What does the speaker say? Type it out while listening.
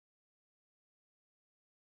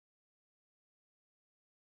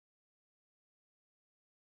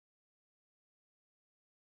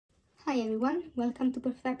Hi everyone, welcome to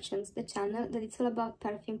Perfumes, the channel that is all about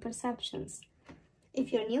perfume perceptions.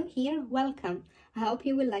 If you're new here, welcome. I hope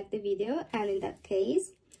you will like the video, and in that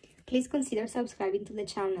case, please consider subscribing to the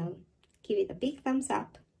channel. Give it a big thumbs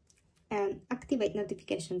up and activate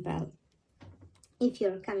notification bell. If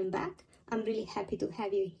you're coming back, I'm really happy to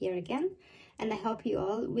have you here again, and I hope you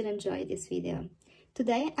all will enjoy this video.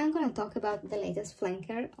 Today I'm going to talk about the latest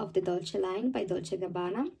flanker of the Dolce line by Dolce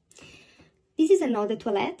Gabbana. This is an eau de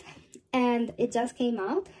toilette, and it just came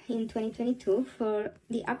out in 2022 for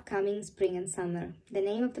the upcoming spring and summer. The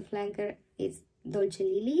name of the flanker is Dolce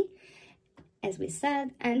Lily, as we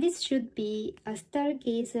said, and this should be a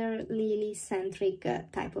stargazer lily-centric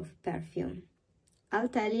type of perfume. I'll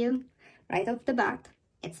tell you right off the bat,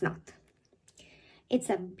 it's not. It's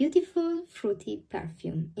a beautiful fruity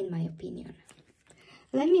perfume, in my opinion.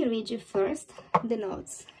 Let me read you first the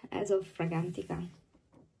notes as of Fragrantica.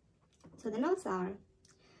 So the notes are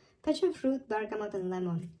passion fruit, bergamot and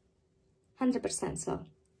lemon, 100% so.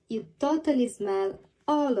 You totally smell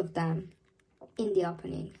all of them in the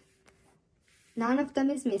opening. None of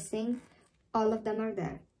them is missing, all of them are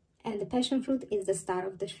there. And the passion fruit is the star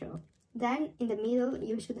of the show. Then in the middle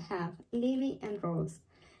you should have lily and rose.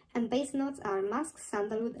 And base notes are musk,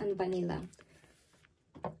 sandalwood and vanilla.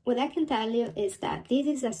 What I can tell you is that this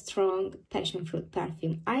is a strong passion fruit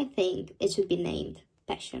perfume. I think it should be named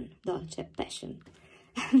Passion, Dolce Passion,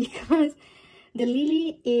 because the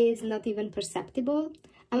lily is not even perceptible.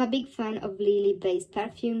 I'm a big fan of lily-based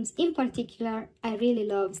perfumes. In particular, I really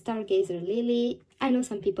love Stargazer Lily. I know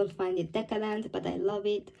some people find it decadent, but I love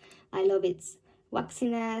it. I love its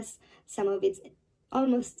waxiness, some of its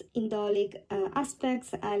almost indolic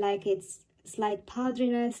aspects. I like its slight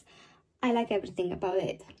powderiness. I like everything about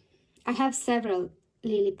it. I have several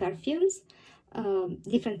lily perfumes,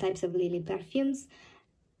 different types of lily perfumes.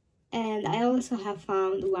 And I also have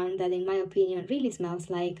found one that, in my opinion, really smells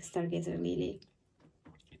like Stargazer Lily.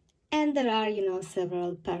 And there are,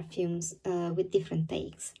 several perfumes with different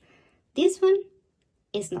takes. This one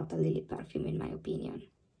is not a lily perfume, in my opinion.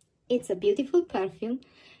 It's a beautiful perfume.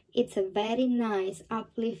 It's a very nice,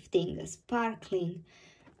 uplifting, sparkling,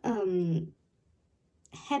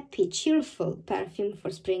 happy, cheerful perfume for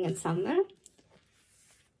spring and summer,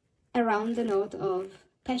 around the note of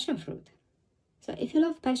passion fruit. So if you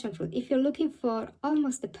love passion fruit, if you're looking for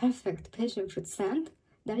almost the perfect passion fruit scent,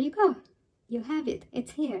 there you go. You have it.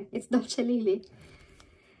 It's here. It's Dolce Lily.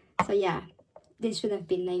 So yeah, this should have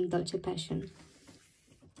been named Dolce Passion.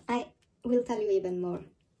 I will tell you even more.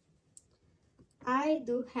 I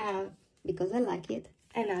do have, because I like it,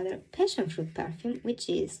 another passion fruit perfume, which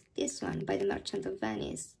is this one by the Merchant of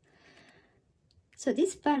Venice. So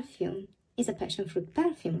this perfume is a passion fruit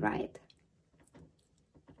perfume, right?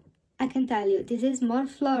 I can tell you, this is more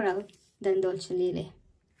floral than Dolce Lily.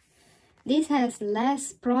 This has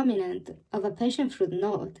less prominent of a passion fruit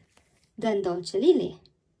note than Dolce Lily.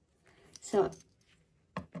 So,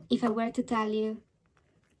 if I were to tell you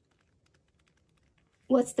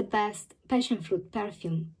what's the best passion fruit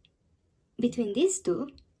perfume between these two,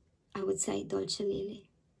 I would say Dolce Lily.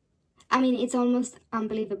 I mean, it's almost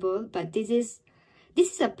unbelievable, but this is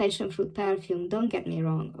a passion fruit perfume, don't get me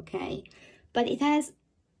wrong, okay? But it has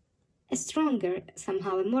a stronger,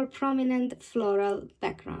 somehow a more prominent floral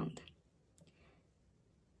background.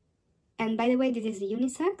 And by the way, this is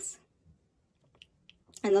unisex.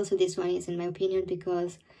 And also this one is, in my opinion,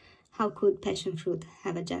 because how could passion fruit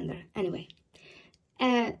have a gender? Anyway.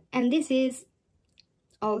 And this is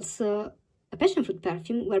also a passion fruit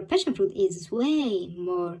perfume where passion fruit is way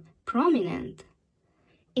more prominent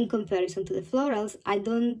in comparison to the florals. I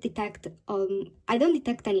don't detect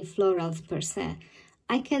any florals per se.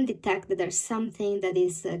 I can detect that there's something that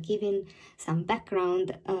is giving some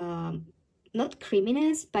background, not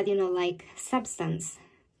creaminess, but like substance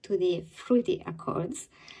to the fruity accords.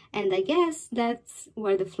 And I guess that's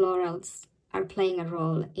where the florals are playing a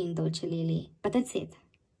role in Dolce Lily. But that's it.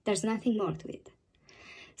 There's nothing more to it.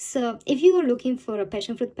 So if you are looking for a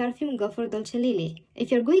passion fruit perfume, go for Dolce Lily.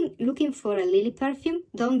 If you're looking for a lily perfume,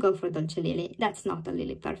 don't go for Dolce Lily. That's not a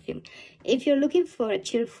lily perfume. If you're looking for a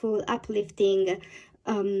cheerful, uplifting,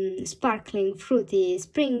 sparkling, fruity,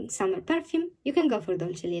 spring, summer perfume, you can go for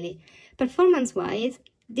Dolce Lily. Performance-wise,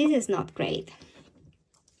 this is not great.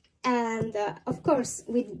 And of course,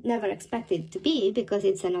 we never expected it to be, because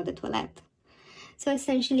it's an eau de toilette. So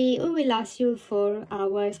essentially, it will last you 4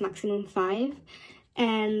 hours, maximum 5.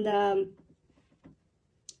 And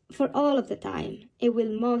for all of the time, it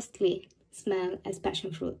will mostly smell as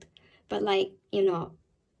passion fruit. But in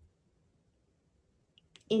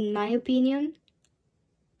my opinion,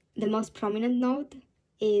 the most prominent note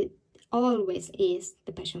always is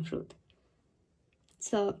the passion fruit.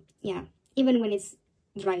 So yeah, even when it's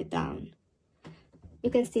dried down, you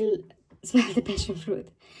can still smell the passion fruit.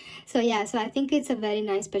 So yeah, so I think it's a very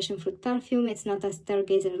nice passion fruit perfume. It's not a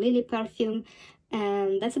Stargazer Lily perfume,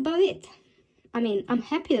 and that's about it. I mean, I'm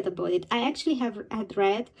happy that I bought it. I actually had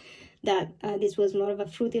read that this was more of a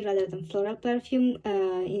fruity rather than floral perfume,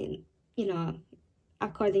 you know,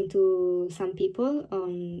 according to some people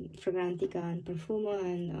on Fragrantica and Perfume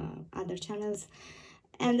and other channels.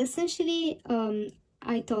 And essentially,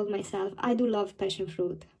 I told myself, I do love passion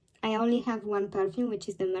fruit. I only have one perfume, which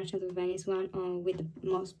is the Merchant of Venice one,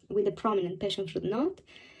 with the prominent passion fruit note.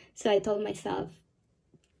 So I told myself,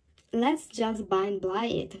 let's just buy and buy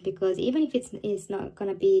it, because even if it's not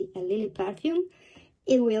gonna be a Lily perfume,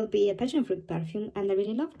 it will be a passion fruit perfume, and I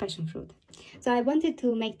really love passion fruit. So I wanted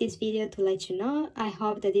to make this video to let you know. I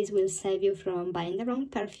hope that this will save you from buying the wrong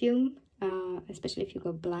perfume, especially if you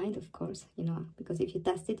go blind, of course, you know, because if you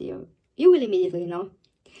test it, you will immediately know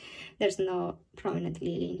there's no prominent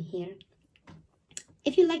Lily in here.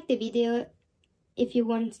 If you liked the video, if you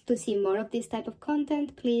want to see more of this type of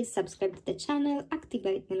content, please subscribe to the channel,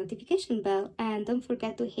 activate the notification bell, and don't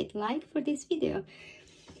forget to hit like for this video.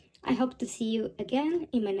 I hope to see you again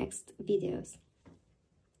in my next videos.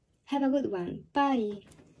 Have a good one.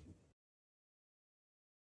 Bye!